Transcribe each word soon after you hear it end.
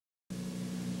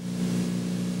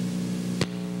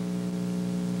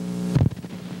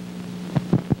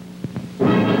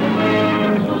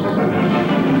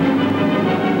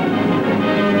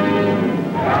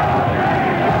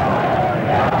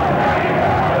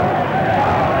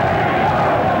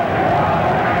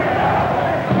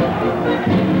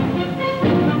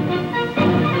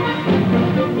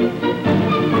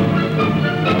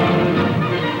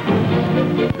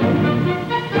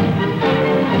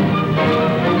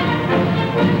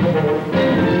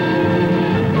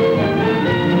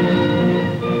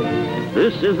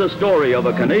This is the story of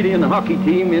a Canadian hockey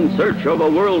team in search of a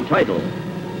world title.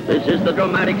 This is the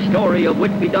dramatic story of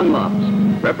Whitby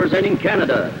Dunlops, representing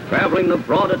Canada, traveling the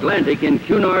broad Atlantic in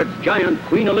Cunard's giant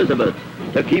Queen Elizabeth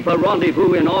to keep a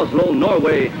rendezvous in Oslo,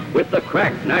 Norway, with the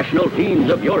crack national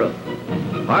teams of Europe.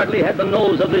 Hardly had the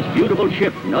nose of this beautiful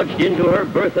ship nudged into her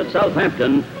berth at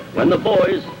Southampton when the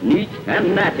boys, neat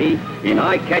and natty, in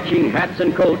eye-catching hats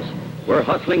and coats, were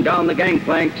hustling down the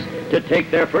gangplanks to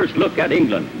take their first look at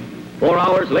England. 4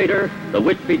 hours later, the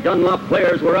Whitby Dunlop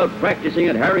players were out practicing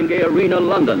at Haringey Arena,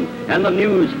 London, and the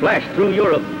news flashed through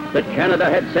Europe that Canada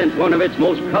had sent one of its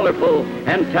most colorful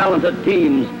and talented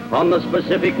teams on the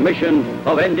specific mission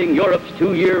of ending Europe's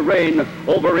 2-year reign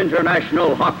over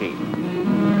international hockey.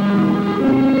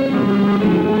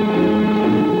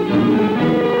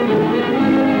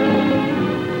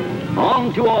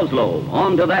 On to Oslo,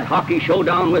 on to that hockey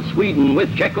showdown with Sweden,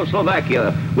 with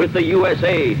Czechoslovakia, with the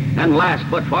USA, and last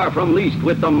but far from least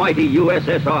with the mighty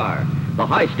USSR. The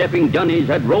high-stepping Dunnies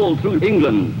had rolled through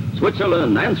England,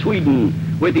 Switzerland, and Sweden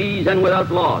with ease and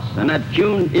without loss, and had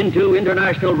tuned into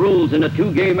international rules in a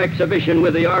 2-game exhibition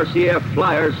with the RCF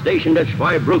Flyers stationed at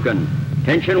Zweibrücken.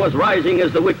 Tension was rising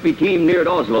as the Whitby team neared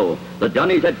Oslo. The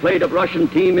Dunnies had played a Russian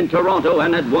team in Toronto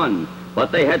and had won.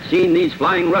 But they had seen these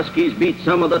flying Ruskies beat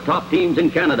some of the top teams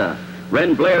in Canada.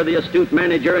 Ren Blair, the astute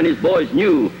manager, and his boys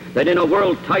knew that in a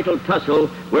world title tussle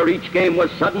where each game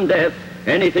was sudden death,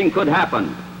 anything could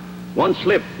happen. One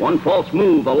slip, one false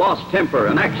move, a lost temper,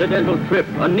 an accidental trip,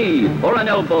 a knee, or an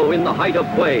elbow in the height of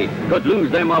play could lose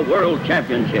them a world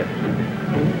championship.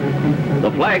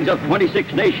 The flags of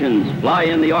 26 nations fly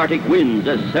in the Arctic winds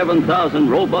as 7,000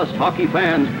 robust hockey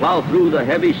fans plow through the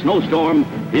heavy snowstorm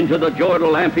into the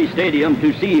Jordal Amphi-Stadium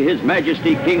to see His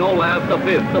Majesty King Olav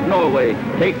V of Norway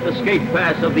take the skate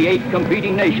pass of the 8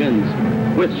 competing nations,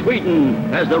 with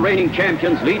Sweden as the reigning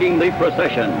champions leading the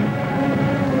procession.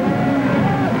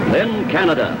 Then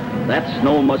Canada. That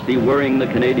snow must be worrying the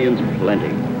Canadians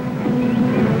plenty.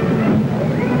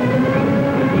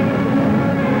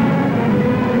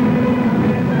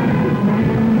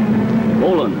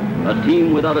 Poland, a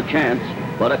team without a chance,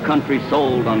 but a country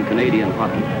sold on Canadian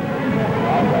hockey.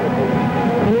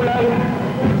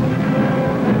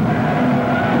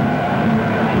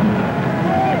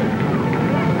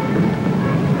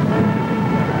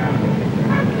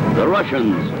 The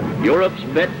Russians, Europe's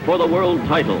bet for the world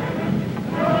title.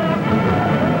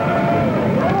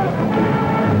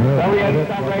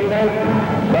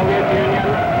 Soviet Union.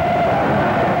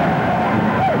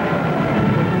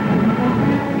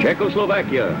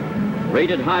 Czechoslovakia,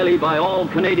 rated highly by all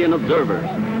Canadian observers.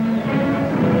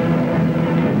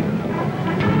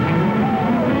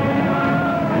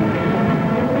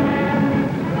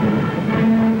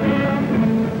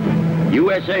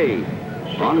 USA,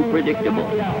 unpredictable.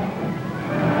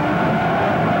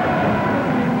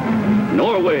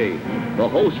 Norway, the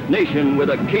host nation with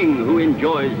a king who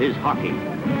enjoys his hockey.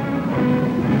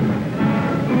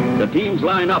 The teams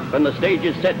line up and the stage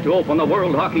is set to open the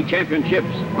World Hockey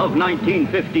Championships of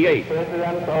 1958.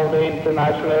 President of the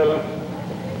International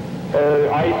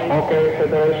Ice Hockey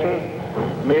Federation,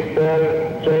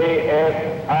 Mr. J.F.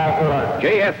 Ahern.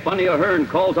 J.F. Bunny Ahern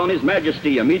calls on His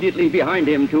Majesty immediately behind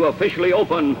him to officially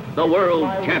open the World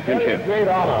Championship. It's a great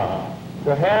honor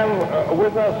to have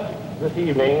with us this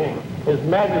evening His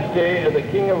Majesty the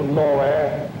King of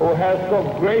Norway, who has so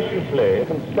graciously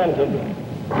consented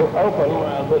to open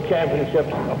the championships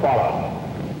for us.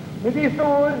 Med disse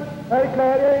ord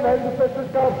erklærer jeg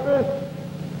verdensmesterskapet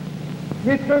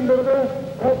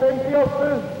 1958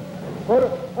 for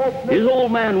Is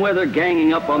old man weather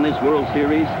ganging up on this World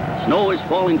Series? Snow is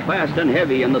falling fast and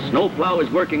heavy, and the snowplow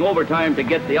is working overtime to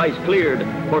get the ice cleared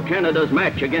for Canada's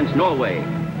match against Norway.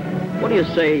 What do you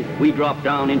say we drop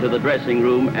down into the dressing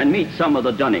room and meet some of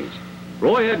the Dunnies?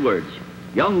 Roy Edwards,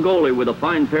 young goalie with a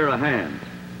fine pair of hands.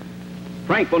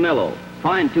 Frank Bonello,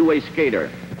 fine two-way skater.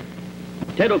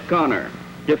 Ted O'Connor,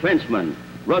 defenseman,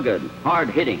 rugged,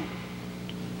 hard-hitting.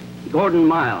 Gordon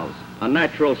Miles, a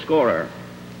natural scorer.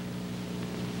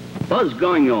 Buzz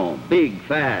Gagnon, big,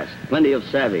 fast, plenty of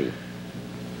savvy.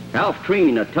 Alf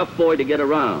Treen, a tough boy to get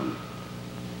around.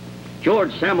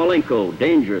 George Samolenko,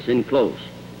 dangerous in close.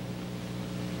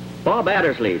 Bob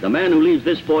Addersley, the man who leaves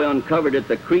this boy uncovered at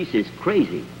the crease, is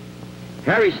crazy.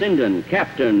 Harry Sinden,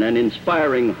 captain and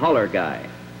inspiring holler guy.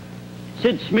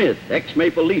 Sid Smith,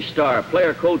 ex-Maple Leaf star,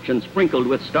 player coach and sprinkled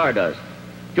with stardust.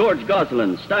 George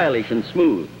Goslin, stylish and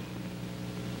smooth.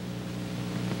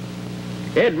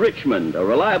 Ed Richmond, a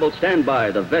reliable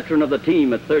standby, the veteran of the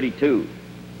team at 32.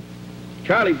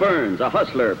 Charlie Burns, a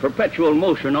hustler, perpetual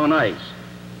motion on ice.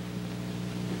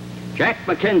 Jack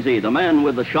McKenzie, the man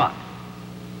with the shot.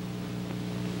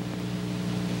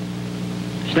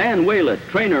 Stan Whalett,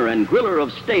 trainer and griller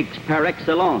of steaks par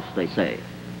excellence, they say.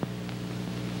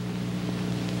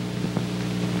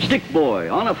 Stick Boy,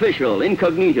 unofficial,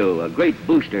 incognito, a great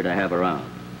booster to have around.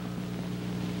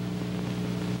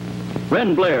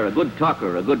 Ren Blair, a good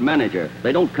talker, a good manager.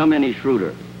 They don't come any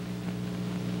shrewder.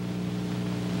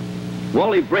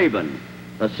 Wally Braben,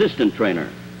 assistant trainer.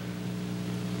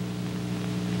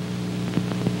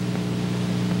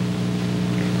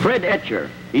 Fred Etcher,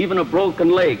 even a broken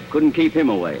leg couldn't keep him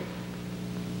away.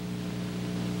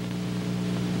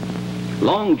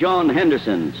 Long John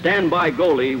Henderson, standby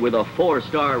goalie with a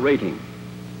 4-star rating.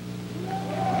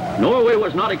 Norway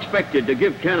was not expected to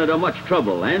give Canada much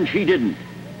trouble, and she didn't.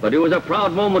 But it was a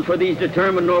proud moment for these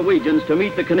determined Norwegians to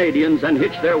meet the Canadians and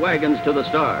hitch their wagons to the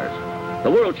stars. The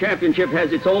World Championship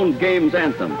has its own games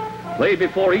anthem, played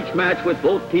before each match with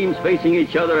both teams facing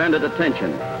each other and at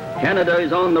attention. Canada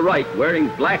is on the right, wearing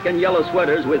black and yellow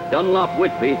sweaters with Dunlop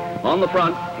Whitby on the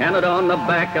front, Canada on the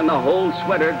back, and the whole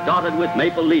sweater dotted with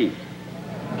maple leaves.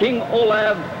 King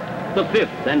Olav V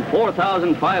and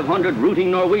 4,500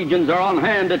 rooting Norwegians are on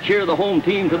hand to cheer the home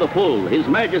team to the full. His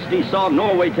Majesty saw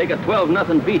Norway take a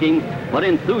 12-0 beating, but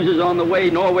enthuses on the way.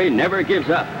 Norway never gives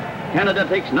up. Canada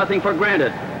takes nothing for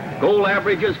granted. Goal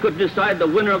averages could decide the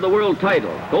winner of the world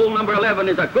title. Goal number 11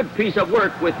 is a good piece of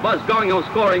work with Buzz Gagnon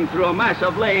scoring through a mass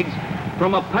of legs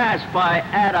from a pass by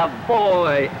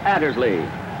Attaboy Addersley.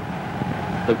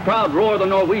 The crowd roar the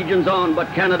Norwegians on, but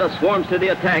Canada swarms to the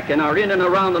attack and are in and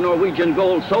around the Norwegian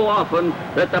goal so often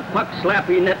that the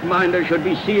puck-slappy netminder should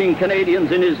be seeing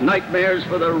Canadians in his nightmares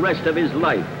for the rest of his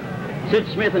life. Sid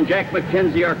Smith and Jack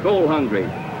McKenzie are goal-hungry.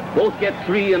 Both get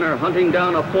 3 and are hunting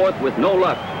down a 4th with no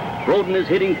luck. Broden is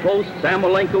hitting posts,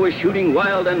 Samolenko is shooting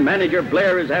wild, and manager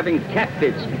Blair is having cat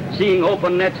fits, seeing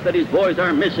open nets that his boys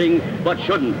are missing, but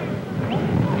shouldn't.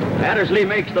 Addersley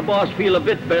makes the boss feel a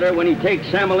bit better when he takes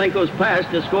Samolenko's pass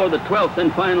to score the 12th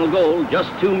and final goal just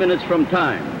 2 minutes from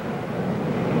time.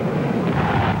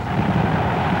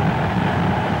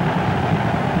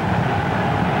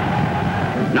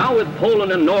 Now with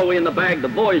Poland and Norway in the bag, the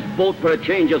boys vote for a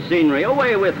change of scenery.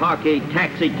 Away with hockey,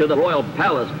 taxi to the Royal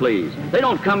Palace, please. They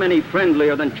don't come any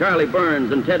friendlier than Charlie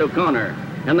Burns and Ted O'Connor.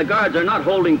 And the guards are not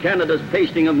holding Canada's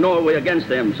pasting of Norway against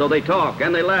them, so they talk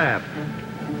and they laugh.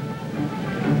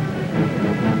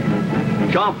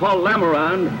 Jean-Paul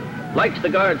Lamourand likes the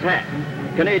guard's hat.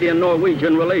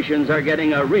 Canadian-Norwegian relations are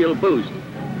getting a real boost.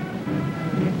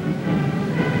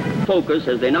 Focus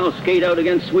as they now skate out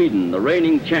against Sweden, the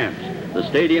reigning champs. The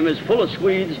stadium is full of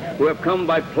Swedes who have come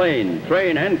by plane,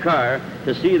 train, and car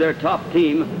to see their top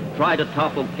team try to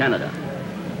topple Canada.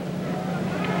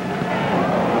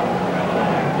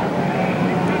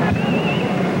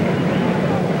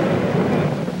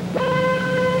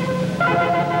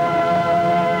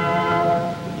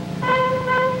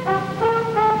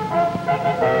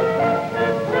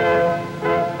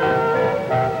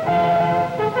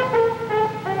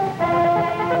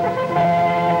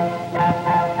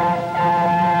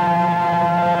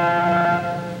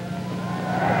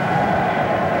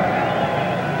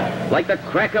 Like the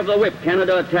crack of the whip,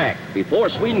 Canada attack. Before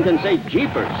Sweden can say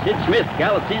jeepers, Sid Smith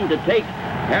gallops in to take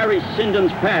Harry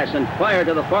Sinden's pass and fire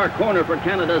to the far corner for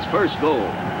Canada's first goal.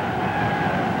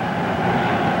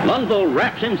 Lundvall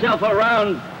wraps himself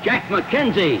around Jack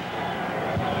McKenzie.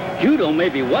 Judo may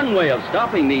be one way of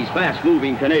stopping these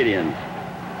fast-moving Canadians.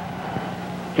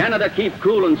 Canada keep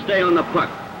cool and stay on the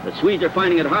puck. The Swedes are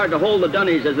finding it hard to hold the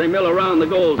Dunnies as they mill around the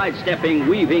goal, sidestepping,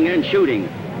 weaving, and shooting.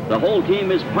 The whole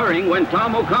team is purring when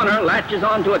Tom O'Connor latches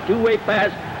onto a two-way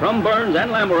pass from Burns and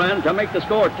Lamourand to make the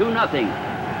score 2-0.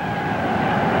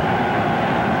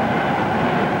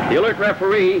 The alert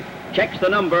referee checks the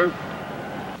number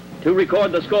to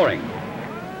record the scoring.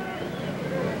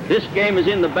 This game is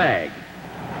in the bag,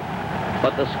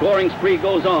 but the scoring spree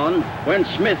goes on when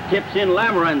Smith tips in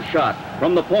Lamourand's shot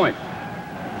from the point.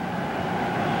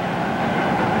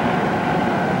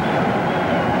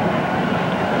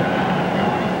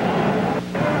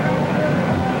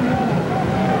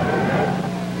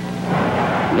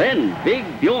 Then, Big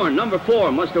Bjorn, number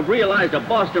 4, must have realized a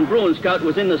Boston Bruins scout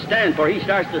was in the stand, for he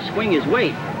starts to swing his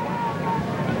weight.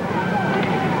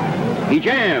 He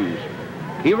jams.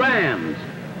 He rams.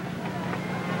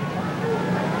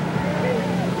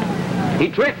 He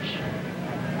trips.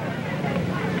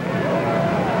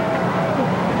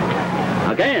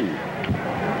 Again.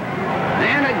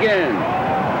 And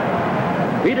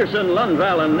again. Peterson,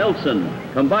 Lundvall, and Nilsson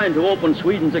combined to open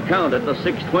Sweden's account at the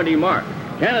 6:20 mark.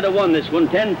 Canada won this one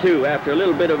 10-2 after a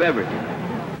little bit of everything.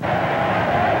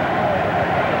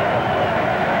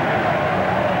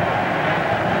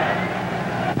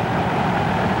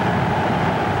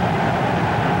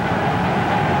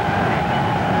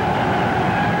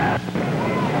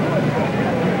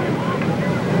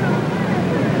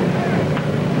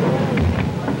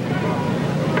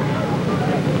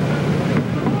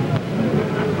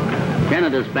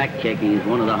 Canada's back-checking is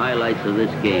one of the highlights of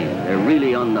this game. They're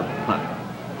really on the puck.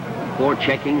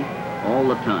 Forechecking all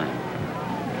the time.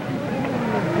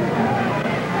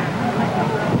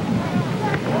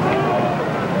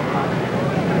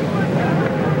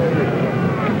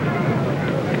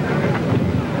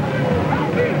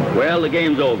 Well, the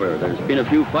game's over. There's been a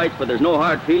few fights, but there's no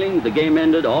hard feelings. The game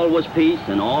ended, all was peace,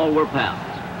 and all were pals.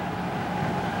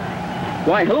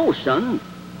 Why, hello, son.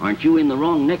 Aren't you in the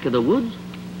wrong neck of the woods?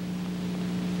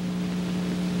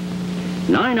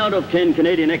 9 out of 10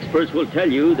 Canadian experts will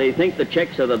tell you they think the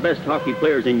Czechs are the best hockey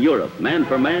players in Europe, man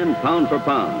for man, pound for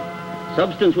pound.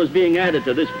 Substance was being added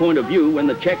to this point of view when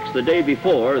the Czechs the day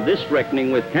before this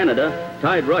reckoning with Canada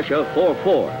tied Russia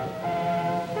 4-4.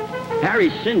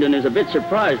 Harry Sinden is a bit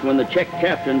surprised when the Czech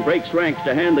captain breaks ranks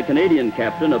to hand the Canadian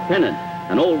captain a pennant,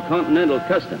 an old continental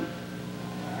custom.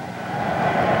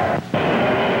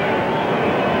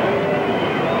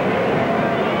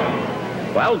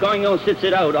 While Gagnon sits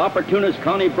it out, opportunist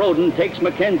Connie Broden takes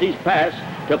Mackenzie's pass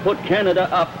to put Canada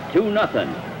up 2-0.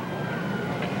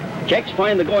 Czechs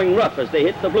find the going rough as they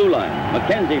hit the blue line.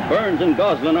 Mackenzie, Burns, and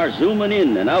Goslin are zooming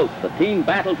in and out. The team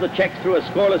battles the Czechs through a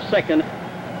scoreless second.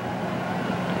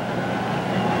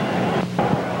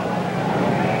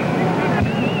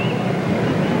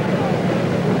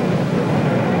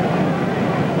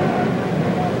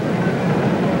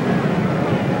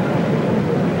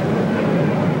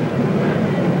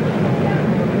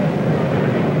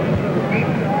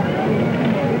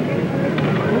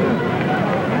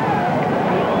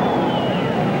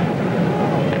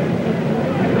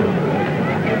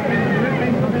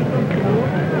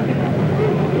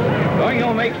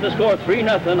 Makes the score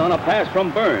 3-0 on a pass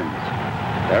from Burns.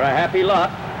 They're a happy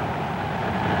lot.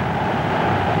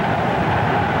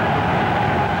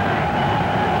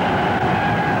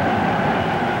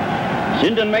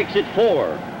 Sinden makes it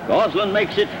 4. Goslin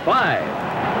makes it 5.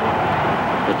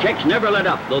 The Czechs never let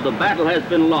up, though the battle has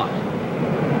been lost.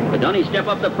 The Dunnies step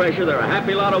up the pressure. They're a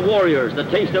happy lot of warriors. The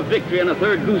taste of victory and a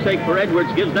third goose egg for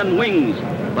Edwards gives them wings,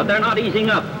 but they're not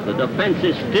easing up. The defense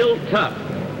is still tough.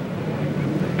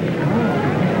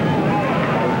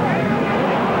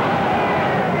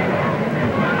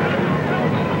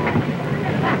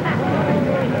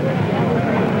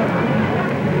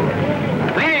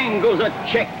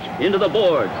 Checked into the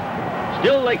boards.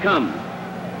 Still they come.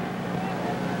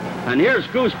 And here's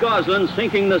Goose Goslin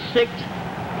sinking the 6th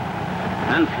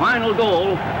and final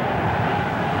goal.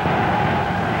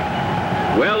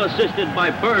 Well assisted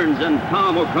by Burns and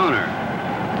Tom O'Connor.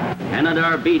 Canada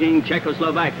are beating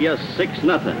Czechoslovakia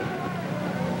 6-0.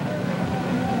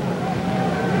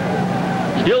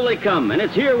 Still they come, and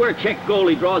it's here where Czech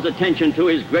goalie draws attention to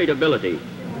his great ability.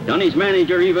 Dunny's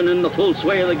manager, even in the full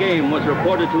sway of the game, was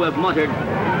reported to have muttered,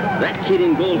 "That kid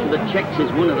in goal for the Czechs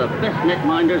is one of the best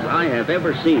netminders I have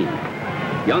ever seen."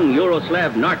 Young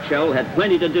Yuroslav Narchel had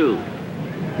plenty to do.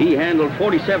 He handled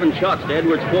 47 shots to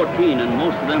Edwards' 14, and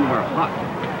most of them were hot.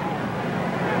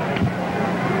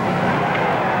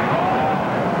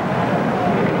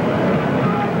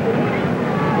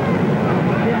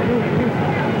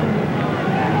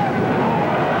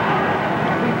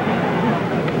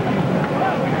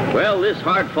 Well, this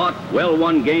hard-fought,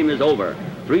 well-won game is over.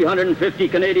 350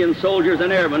 Canadian soldiers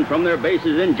and airmen from their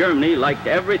bases in Germany liked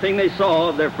everything they saw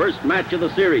of their first match of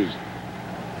the series.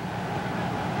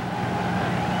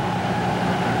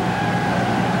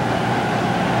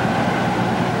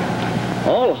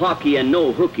 All hockey and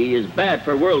no hooky is bad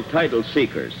for world title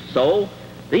seekers. So,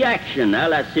 the action a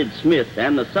la Sid Smith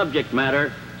and the subject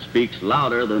matter speaks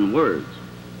louder than words.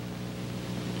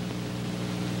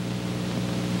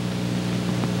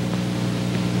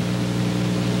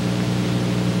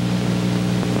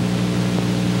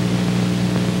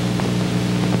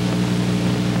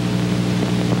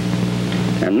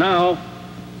 And now,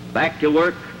 back to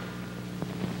work.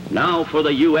 Now for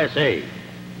the USA.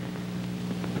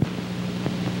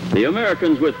 The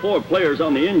Americans, with 4 players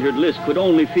on the injured list, could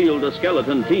only field a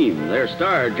skeleton team. Their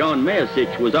star, John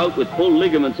Mayasich, was out with pulled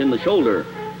ligaments in the shoulder.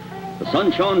 The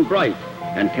sun shone bright,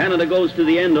 and Canada goes to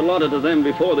the end allotted to them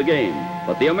before the game.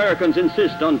 But the Americans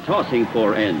insist on tossing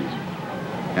 4 ends.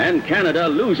 And Canada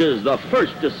loses the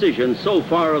first decision so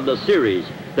far of the series.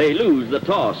 They lose the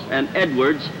toss, and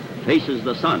Edwards faces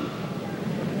the sun.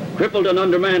 Crippled and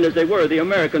undermanned as they were, the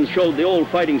Americans showed the old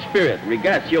fighting spirit.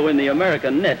 Rigazio in the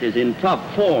American net is in top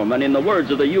form, and in the words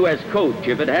of the U.S. coach,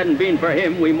 if it hadn't been for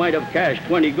him, we might have cashed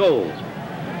 20 goals.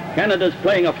 Canada's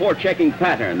playing a forechecking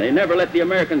pattern. They never let the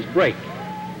Americans break.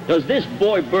 Does this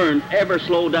boy Burns ever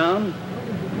slow down?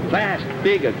 Fast,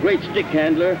 big, a great stick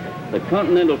handler. The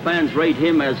Continental fans rate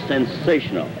him as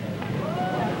sensational.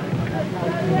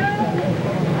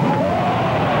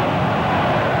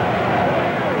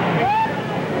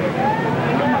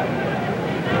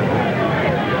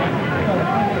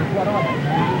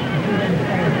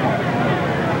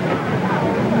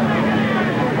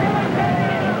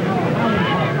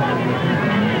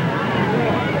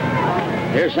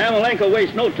 Samolenko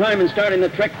wastes no time in starting the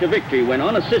trek to victory when,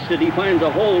 unassisted, he finds a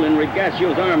hole in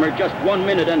Rigassio's armor just 1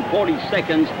 minute and 40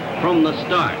 seconds from the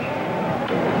start.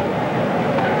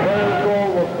 First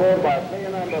goal was scored by player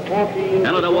number 14.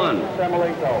 Canada won.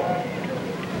 Samolenko.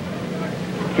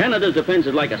 Canada's defense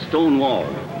is like a stone wall.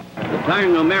 The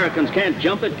tiring Americans can't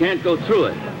jump it, can't go through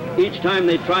it. Each time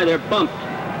they try, they're bumped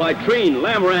by Treen,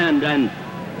 Lamrand, and...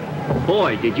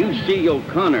 boy, did you see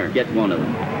O'Connor get one of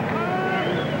them.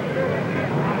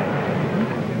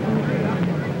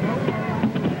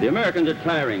 The Americans are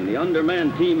tiring. The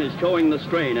undermanned team is showing the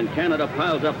strain, and Canada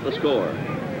piles up the score.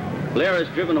 Blair has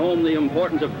driven home the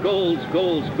importance of goals,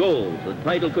 goals, goals. The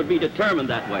title could be determined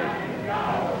that way.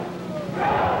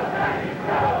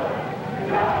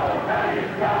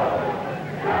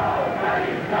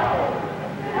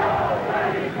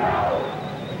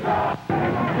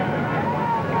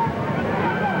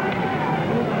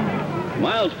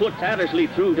 Miles puts Addersley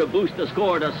through to boost the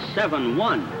score to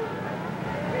 7-1.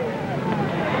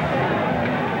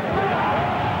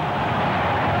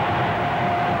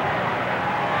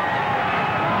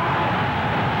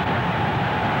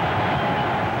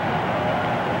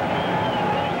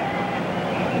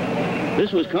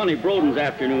 This was Connie Broden's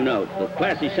afternoon out. The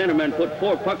classy centerman put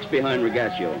 4 pucks behind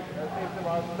Rigassio.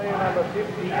 Player number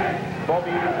 15,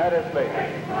 Bobby Addersley.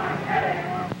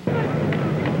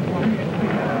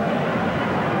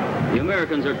 The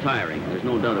Americans are tiring. There's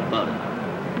no doubt about it.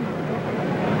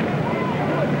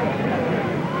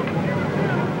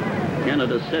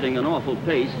 Canada's setting an awful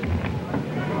pace.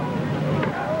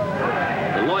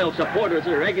 The loyal supporters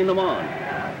are egging them on.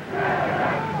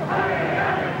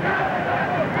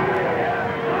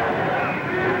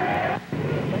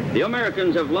 The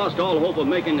Americans have lost all hope of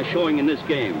making a showing in this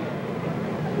game.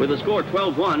 With the score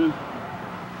 12-1,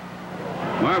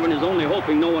 Marvin is only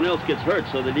hoping no one else gets hurt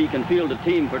so that he can field a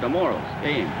team for tomorrow's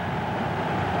game.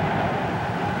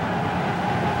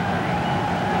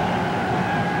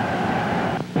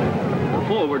 The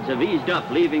forwards have eased up,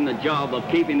 leaving the job of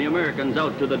keeping the Americans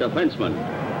out to the defensemen.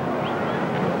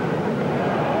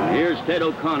 Here's Ted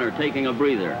O'Connor taking a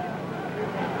breather.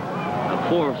 A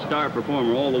 4-star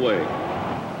performer all the way.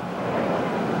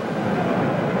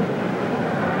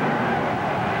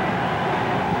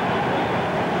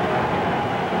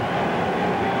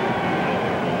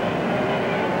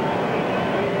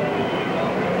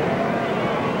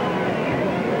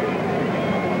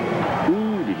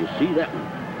 See that one?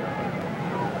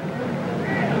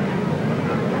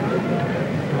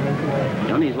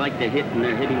 Johnnies like to hit, and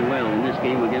they're hitting well in this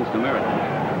game against Americans.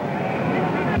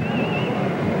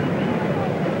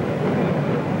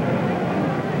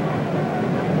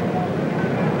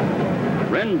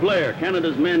 Ren Blair,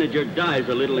 Canada's manager, dies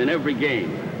a little in every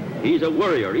game. He's a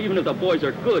worrier. Even if the boys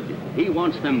are good, he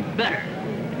wants them better.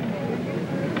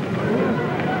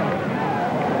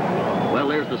 Well,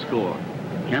 there's the score.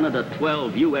 Canada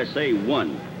 12, USA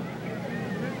 1.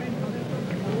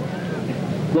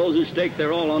 Those who stake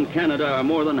their all on Canada are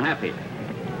more than happy.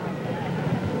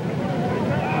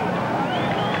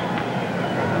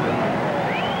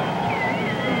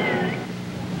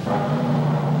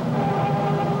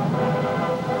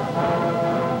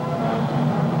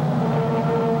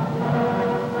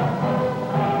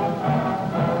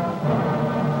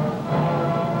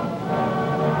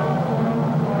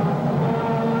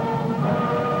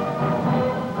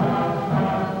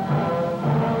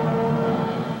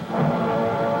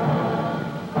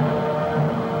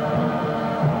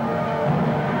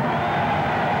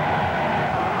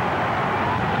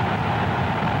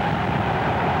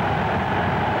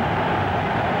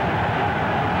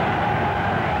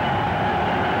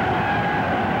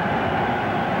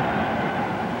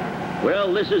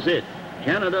 Well, this is it.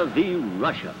 Canada v.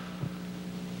 Russia.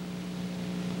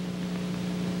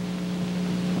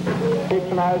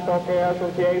 Fiction Ice Hockey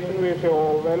Association wish you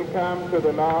all welcome to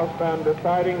the last and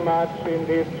deciding match in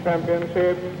this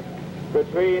championship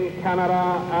between Canada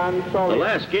and Soviet. The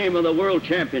last game of the World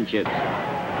Championships.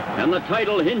 And the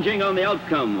title hinging on the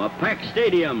outcome. A packed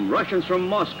stadium, Russians from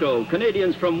Moscow,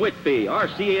 Canadians from Whitby,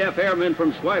 RCAF airmen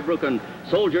from Zweibrücken,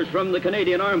 soldiers from the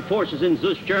Canadian Armed Forces in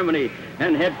Zush, Germany,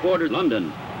 and headquarters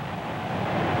London.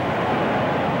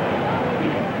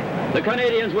 The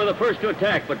Canadians were the first to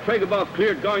attack, but Tregubov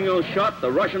cleared Gagnon's shot. The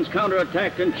Russians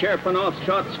counterattacked, and Cherpanov's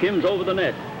shot skims over the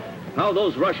net. How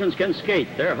those Russians can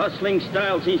skate. Their hustling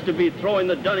style seems to be throwing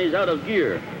the dunnies out of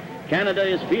gear. Canada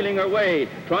is feeling her way,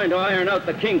 trying to iron out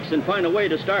the kinks and find a way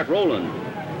to start rolling.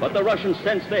 But the Russians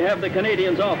sense they have the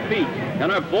Canadians off beat and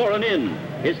are boring in.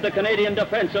 It's the Canadian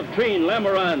defense of Treen,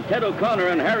 Lamoran, Ted O'Connor,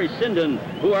 and Harry Sinden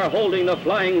who are holding the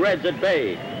Flying Reds at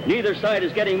bay. Neither side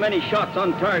is getting many shots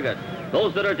on target.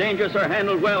 Those that are dangerous are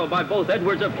handled well by both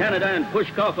Edwards of Canada and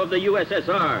Pushkoff of the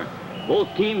USSR.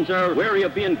 Both teams are wary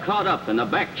of being caught up, and the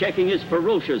back-checking is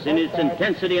ferocious in its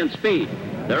intensity and speed.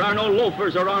 There are no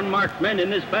loafers or unmarked men in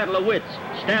this battle of wits,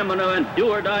 stamina, and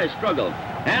do-or-die struggle.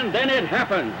 And then it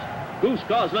happens. Goose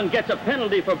Goslin gets a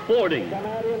penalty for boarding.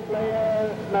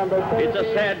 It's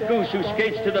a sad goose who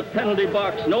skates to the penalty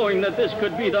box knowing that this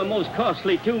could be the most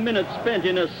costly 2 minutes spent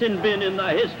in a sin bin in the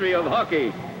history of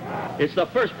hockey. It's the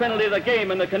first penalty of the game,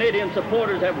 and the Canadian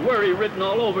supporters have worry written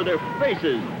all over their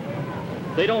faces.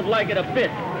 They don't like it a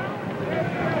bit.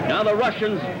 Now the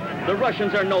Russians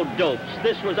are no dopes.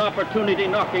 This was opportunity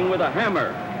knocking with a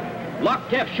hammer.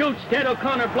 Lockteff shoots, Ted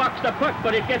O'Connor blocks the puck,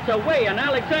 but it gets away, and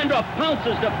Alexandrov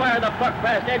pounces to fire the puck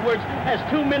past Edwards as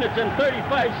 2 minutes and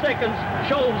 35 seconds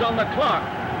shows on the clock.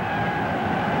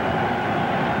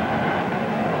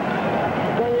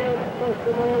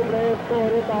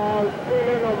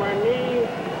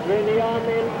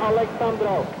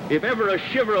 If ever a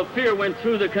shiver of fear went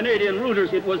through the Canadian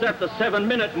rooters, it was at the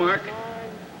 7-minute mark,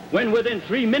 when within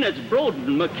 3 minutes, Broden,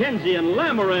 McKenzie, and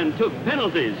Lamoran took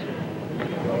penalties.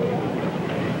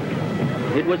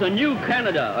 It was a new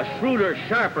Canada, a shrewder,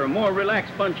 sharper, more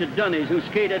relaxed bunch of dunnies who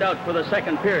skated out for the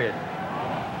second period.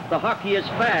 The hockey is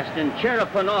fast, and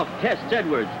Cherepanov tests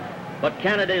Edwards. But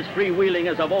Canada is freewheeling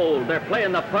as of old. They're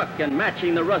playing the puck and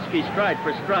matching the Ruski stride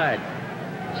for stride.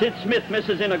 Sid Smith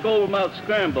misses in a goal-mouth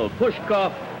scramble.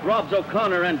 Pushkoff robs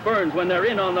O'Connor and Burns when they're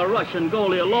in on the Russian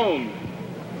goalie alone.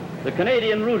 The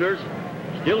Canadian rooters,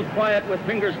 still quiet with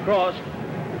fingers crossed,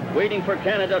 waiting for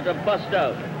Canada to bust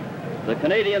out. The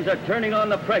Canadians are turning on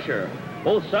the pressure.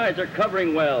 Both sides are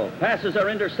covering well. Passes are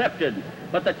intercepted,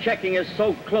 but the checking is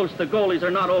so close the goalies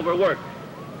are not overworked.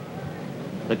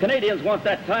 The Canadians want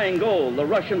that tying goal. The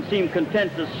Russians seem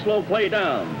content to slow play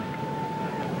down.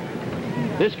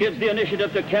 This gives the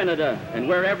initiative to Canada, and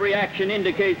where every action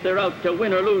indicates they're out to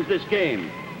win or lose this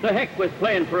game. The heck with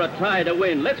playing for a tie to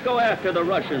win. Let's go after the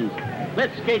Russians.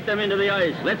 Let's skate them into the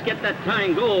ice. Let's get that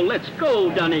tying goal. Let's go,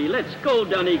 Dunny. Let's go,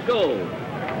 Dunny, go.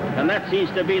 And that seems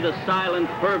to be the silent,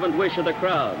 fervent wish of the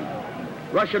crowd.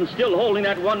 Russians still holding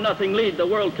that 1-0 lead, the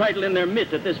world title in their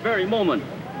mitt at this very moment.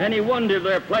 Any wonder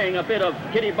they're playing a bit of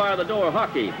kitty bar the door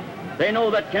hockey. They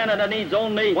know that Canada needs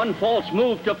only one false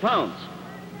move to pounce.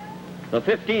 The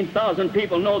 15,000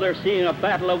 people know they're seeing a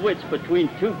battle of wits between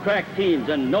two crack teams,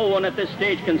 and no one at this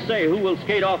stage can say who will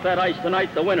skate off that ice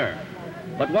tonight the winner.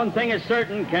 But one thing is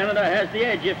certain, Canada has the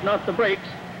edge, if not the breaks,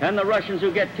 and the Russians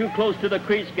who get too close to the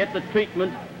crease get the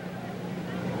treatment.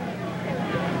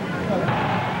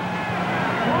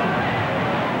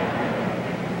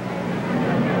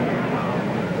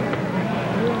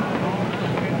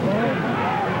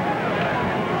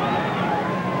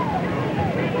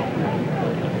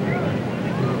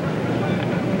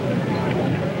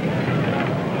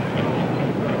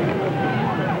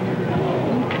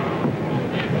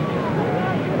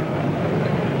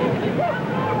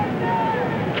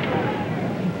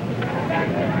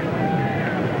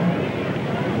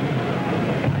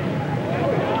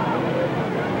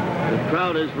 The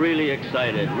crowd is really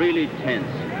excited, really tense.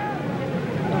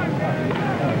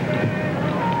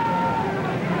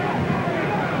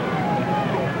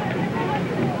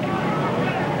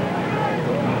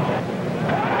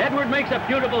 Edward makes a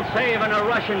beautiful save, and a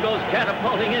Russian goes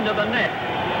catapulting into the net.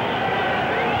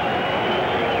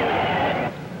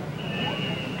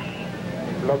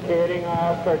 Locating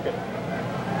our circuit.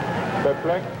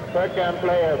 The puck and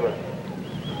play Edward.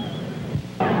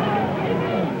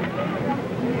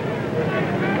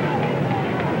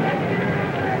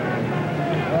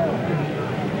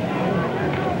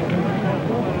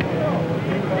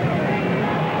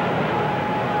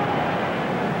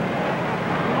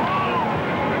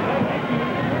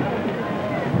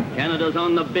 Canada's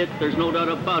on the bit, there's no doubt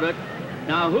about it.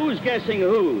 Now, who's guessing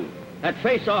who? At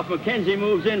face-off, McKenzie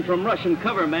moves in from Russian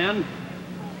cover man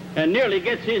and nearly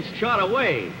gets his shot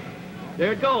away.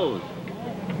 There it goes.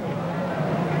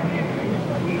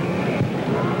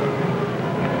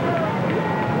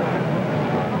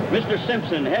 Mr.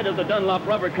 Simpson, head of the Dunlop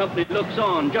Rubber Company, looks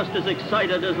on, just as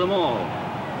excited as them all.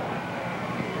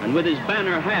 And with his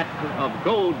banner hat of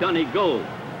Go, Dunny, Go.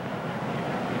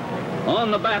 On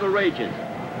the battle rages.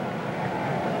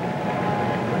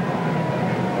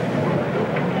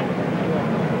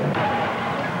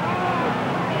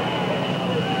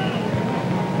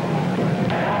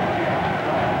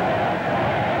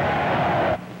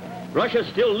 Russia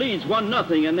still leads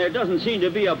 1-0, and there doesn't seem to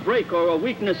be a break or a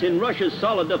weakness in Russia's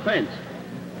solid defense.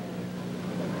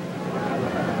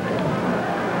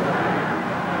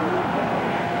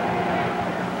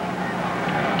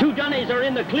 To Dunny, Dunnies are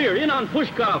in the clear, in on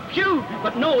Pushkov. Shoot!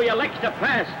 But no, he elects to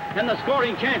pass, and the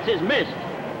scoring chance is missed.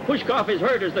 Pushkov is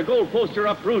hurt as the goalposts are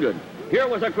uprooted. Here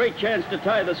was a great chance to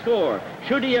tie the score.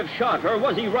 Should he have shot, or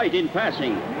was he right in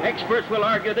passing? Experts will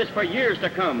argue this for years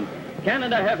to come.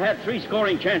 Canada have had 3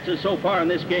 scoring chances so far in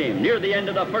this game, near the end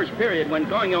of the first period when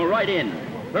going right in.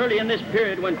 Early in this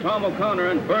period when Tom O'Connor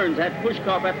and Burns had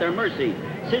Pushkov at their mercy,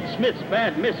 Sid Smith's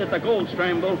bad miss at the goal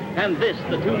scramble, and this,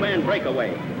 the 2-man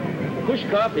breakaway.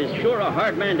 Pushkov is sure a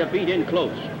hard man to beat in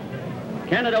close.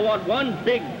 Canada want one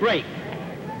big break.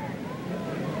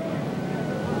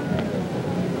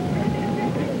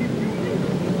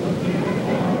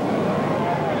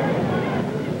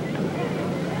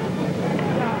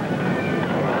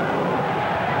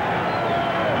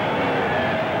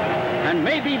 And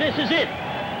maybe this is it.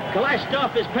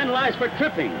 Kalashnikov is penalized for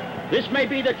tripping. This may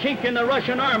be the chink in the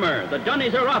Russian armor. The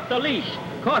Dunnies are off the leash.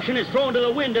 Caution is thrown to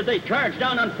the wind as they charge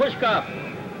down on Pushkov.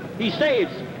 He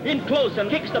saves in close and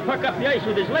kicks the puck up the ice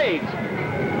with his legs.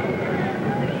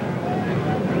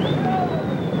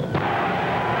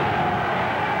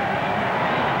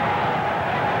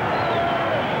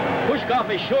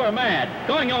 Pushkov is sure mad.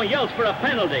 Gagnon yells for a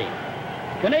penalty.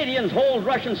 Canadians hold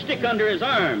Russian stick under his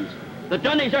arms. The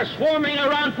Dunnies are swarming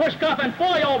around Pushkov, and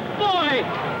boy, oh boy,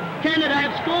 Canada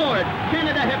have scored.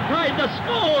 Canada have tied the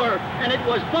score, and it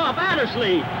was Bob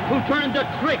Addersley who turned the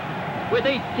trick with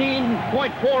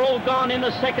 18.40 gone in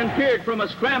the second period from a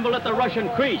scramble at the Russian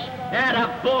crease.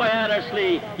 Attaboy,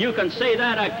 Addersley. You can say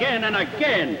that again and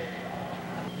again.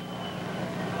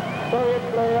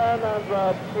 Soviet player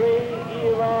number 3,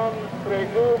 Ivan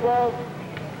Tregubov,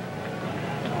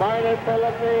 minor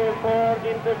penalty for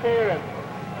interference.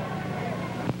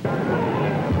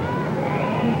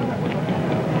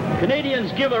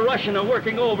 Canadians give a Russian a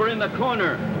working over in the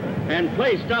corner, and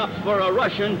play stops for a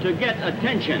Russian to get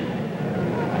attention.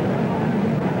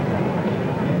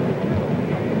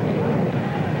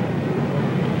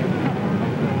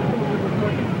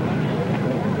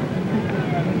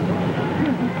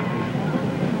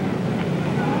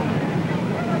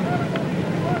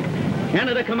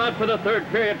 Canada come out for the third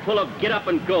period full of get up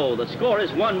and go. The score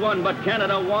is 1-1, but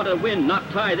Canada want to win, not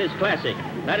tie this classic.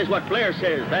 That is what Blair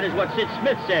says. That is what Sid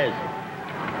Smith says.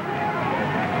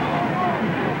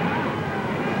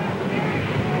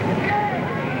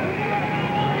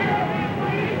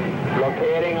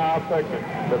 Locating off the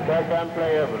third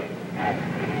unplayable.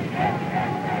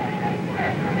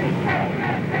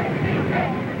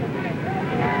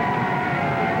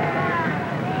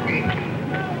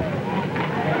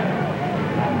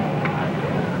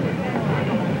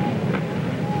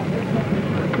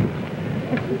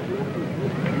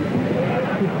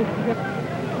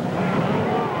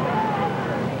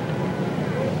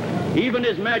 Even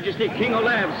His Majesty King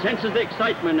Olav senses the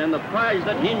excitement and the prize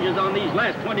that hinges on these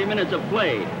last 20 minutes of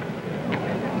play.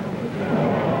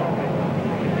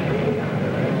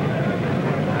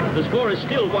 The score is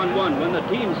still 1-1 when the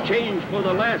teams change for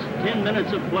the last 10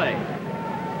 minutes of play.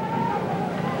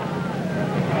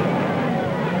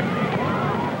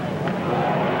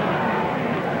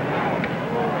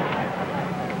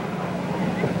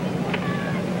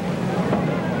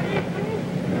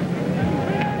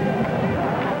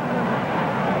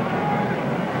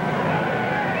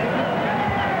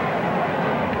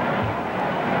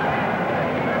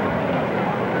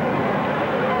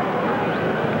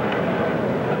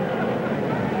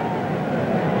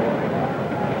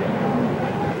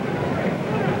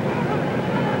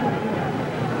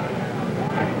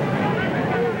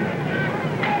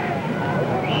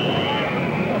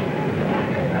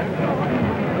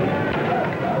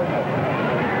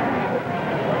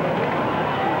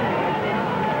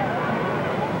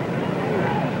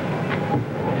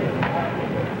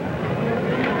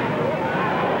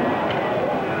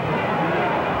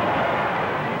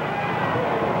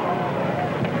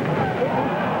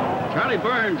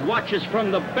 Burns watches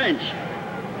from the bench.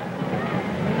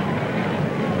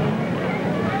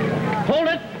 Hold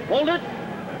it! Hold it!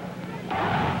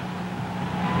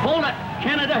 Hold it!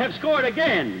 Canada have scored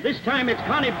again. This time it's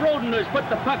Connie Broden who's put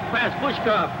the puck past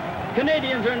Pushkov.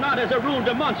 Canadians are not, as a rule,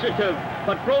 demonstrative,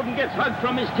 but Broden gets hugged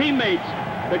from his teammates.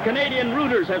 The Canadian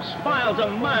rooters have smiles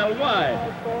a mile wide,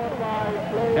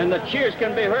 and the cheers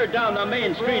can be heard down the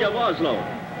main street of Oslo.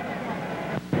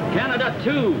 Canada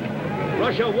 2,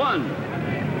 Russia 1.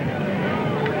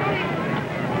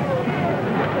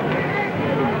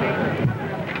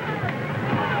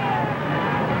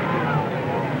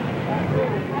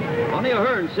 Bonnie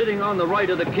Ahern, sitting on the right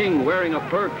of the king, wearing a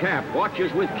fur cap,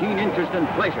 watches with keen interest and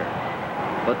pleasure.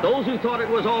 But those who thought it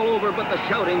was all over but the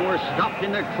shouting were stopped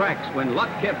in their tracks when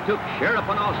Lotkev took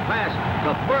Sheripanov's pass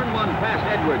to burn one past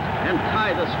Edwards and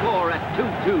tie the score at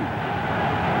 2-2.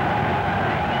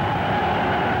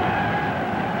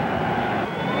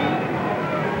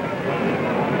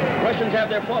 Russians have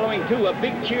their following too. A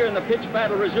big cheer and the pitch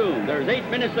battle resumed. There's 8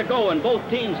 minutes to go and both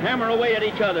teams hammer away at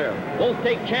each other. Both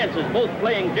take chances, both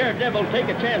playing daredevil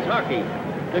take-a-chance hockey.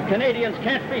 The Canadians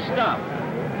can't be stopped.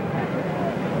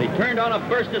 They turned on a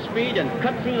burst of speed and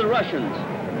cut through the Russians.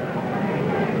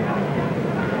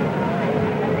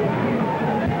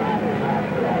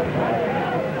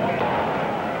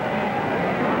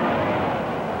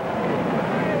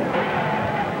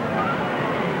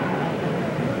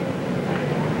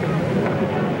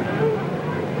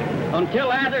 Until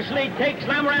Addersley takes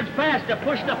Lamourant's pass to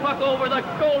push the puck over the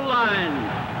goal line.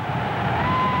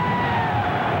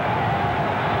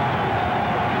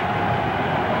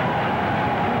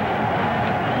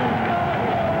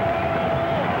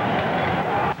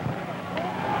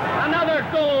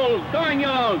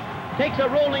 Darnyol takes a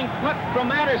rolling puck from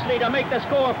Addersley to make the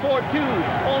score 4-2,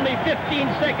 only 15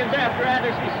 seconds after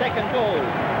Addersley's second goal.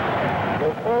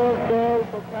 The fourth goal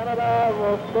for Canada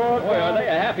was scored. Boy, are they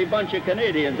a happy bunch of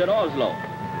Canadians at Oslo.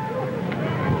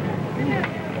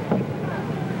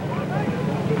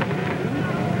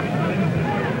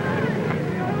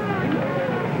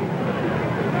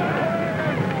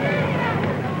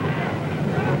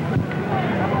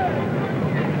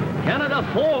 Canada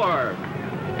 4.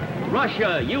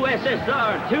 Russia,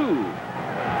 USSR 2.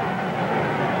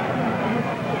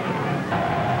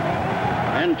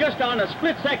 And just on a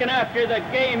split second after the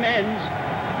game ends,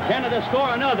 Canada score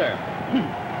another.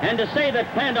 And to say that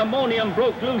pandemonium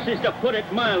broke loose is to put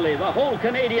it mildly. The whole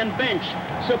Canadian bench,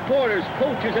 supporters,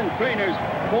 coaches, and trainers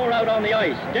pour out on the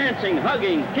ice, dancing,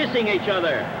 hugging, kissing each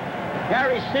other.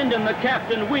 Harry Sinden, the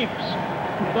captain, weeps.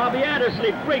 Bobby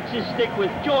Addersley breaks his stick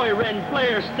with joy. Ren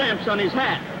Blair stamps on his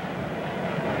hat.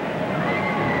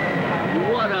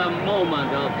 What a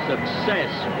moment of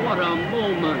success. What a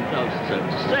moment of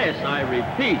success, I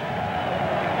repeat.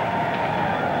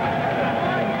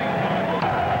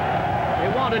 They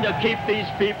wanted to keep these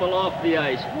people off the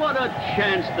ice. What a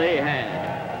chance they had.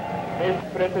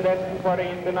 Presidenten for det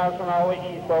internationella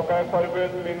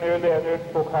ishockeyförbundet vill nu dela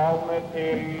ut pokalen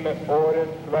till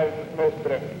årets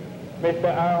världsmästare. Mr.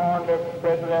 Aaron, the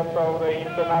president of the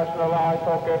International Ice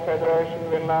Hockey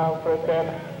Federation, will now present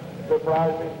the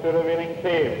prizes to the winning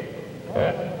team.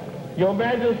 Your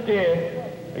Majesty,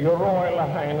 Your Royal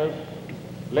Highness,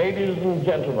 ladies and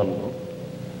gentlemen,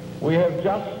 we have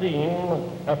just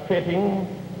seen a fitting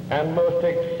and most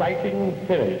exciting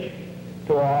finish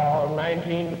to our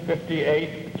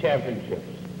 1958 championships.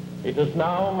 It is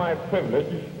now my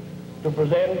privilege to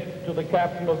present to the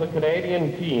captain of the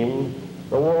Canadian team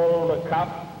the World Cup,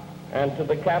 and to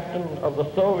the captain of the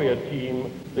Soviet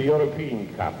team the European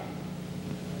Cup.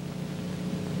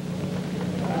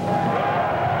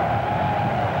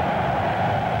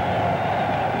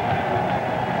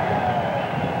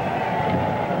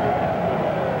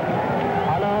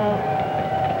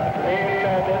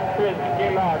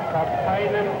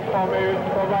 Kaptenen kom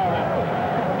ut på banan.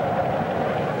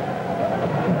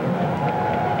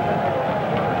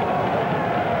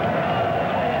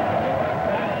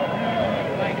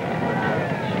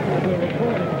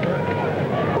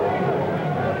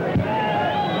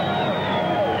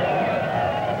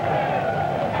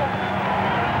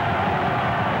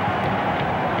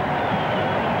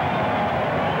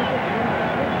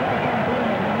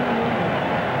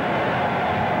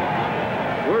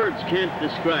 Can't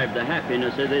describe the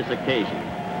happiness of this occasion.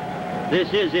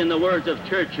 This is, in the words of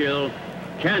Churchill,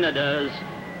 Canada's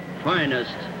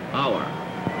finest hour.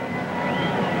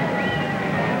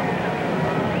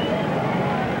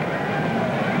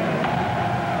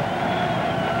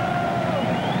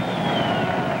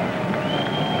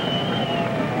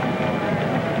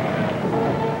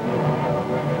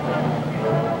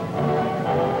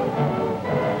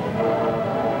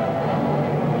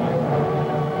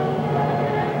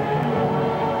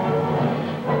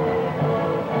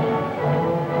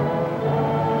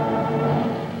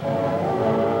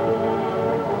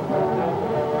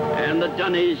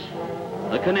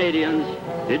 The Canadians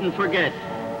didn't forget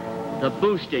the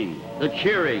boosting, the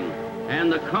cheering,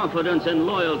 and the confidence and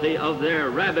loyalty of their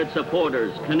rabid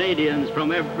supporters, Canadians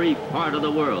from every part of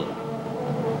the world.